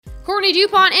Courtney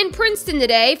DuPont in Princeton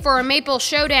today for a Maple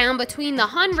showdown between the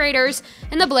Hun Raiders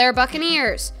and the Blair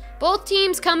Buccaneers. Both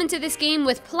teams come into this game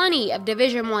with plenty of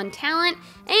Division I talent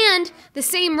and the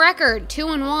same record,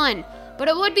 2-1. But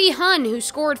it would be Hun who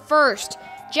scored first.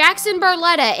 Jackson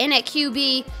Barletta in at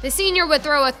QB. The senior would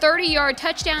throw a 30-yard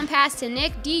touchdown pass to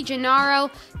Nick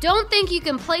DiGennaro. Don't think you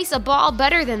can place a ball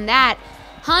better than that.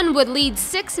 Hun would lead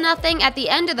 6-0 at the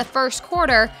end of the first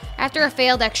quarter after a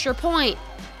failed extra point.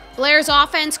 Blair's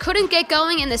offense couldn't get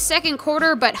going in the second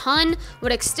quarter, but Hun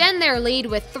would extend their lead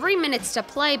with 3 minutes to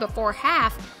play before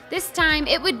half. This time,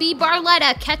 it would be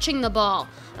Barletta catching the ball.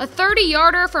 A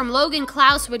 30-yarder from Logan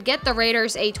Klaus would get the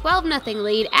Raiders a 12-0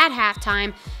 lead at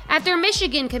halftime after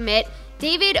Michigan commit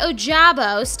David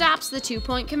Ojabo stops the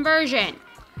two-point conversion.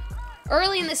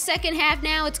 Early in the second half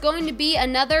now, it's going to be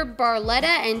another Barletta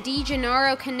and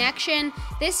DiGennaro connection.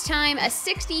 This time, a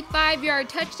 65-yard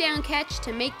touchdown catch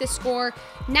to make the score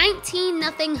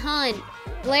 19-0 Hun.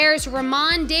 Blair's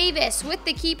Ramon Davis with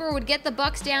the keeper would get the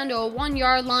Bucs down to a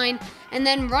 1-yard line and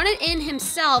then run it in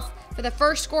himself for the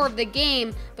first score of the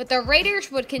game, but the Raiders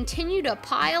would continue to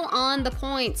pile on the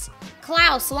points.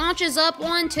 Klaus launches up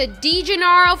one to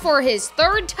DiGennaro for his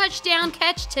third touchdown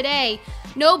catch today.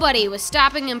 Nobody was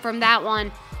stopping him from that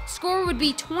one. Score would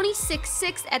be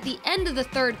 26-6 at the end of the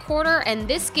third quarter, and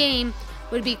this game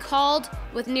would be called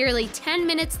with nearly 10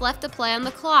 minutes left to play on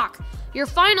the clock. Your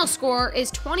final score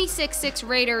is 26-6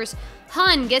 Raiders.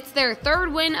 Hun gets their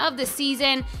third win of the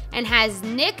season and has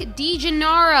Nick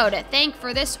DiGennaro to thank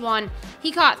for this one.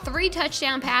 He caught 3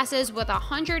 touchdown passes with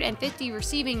 150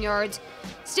 receiving yards.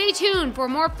 Stay tuned for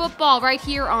more football right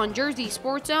here on Jersey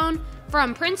Sports Zone.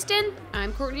 From Princeton,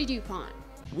 I'm Courtney DuPont.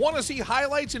 Want to see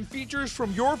highlights and features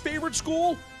from your favorite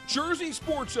school? Jersey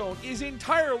Sports Zone is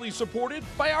entirely supported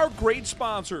by our great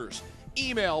sponsors.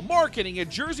 Email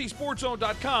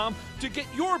marketing@jerseysportszone.com to get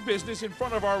your business in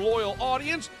front of our loyal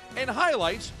audience and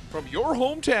highlights from your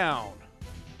hometown.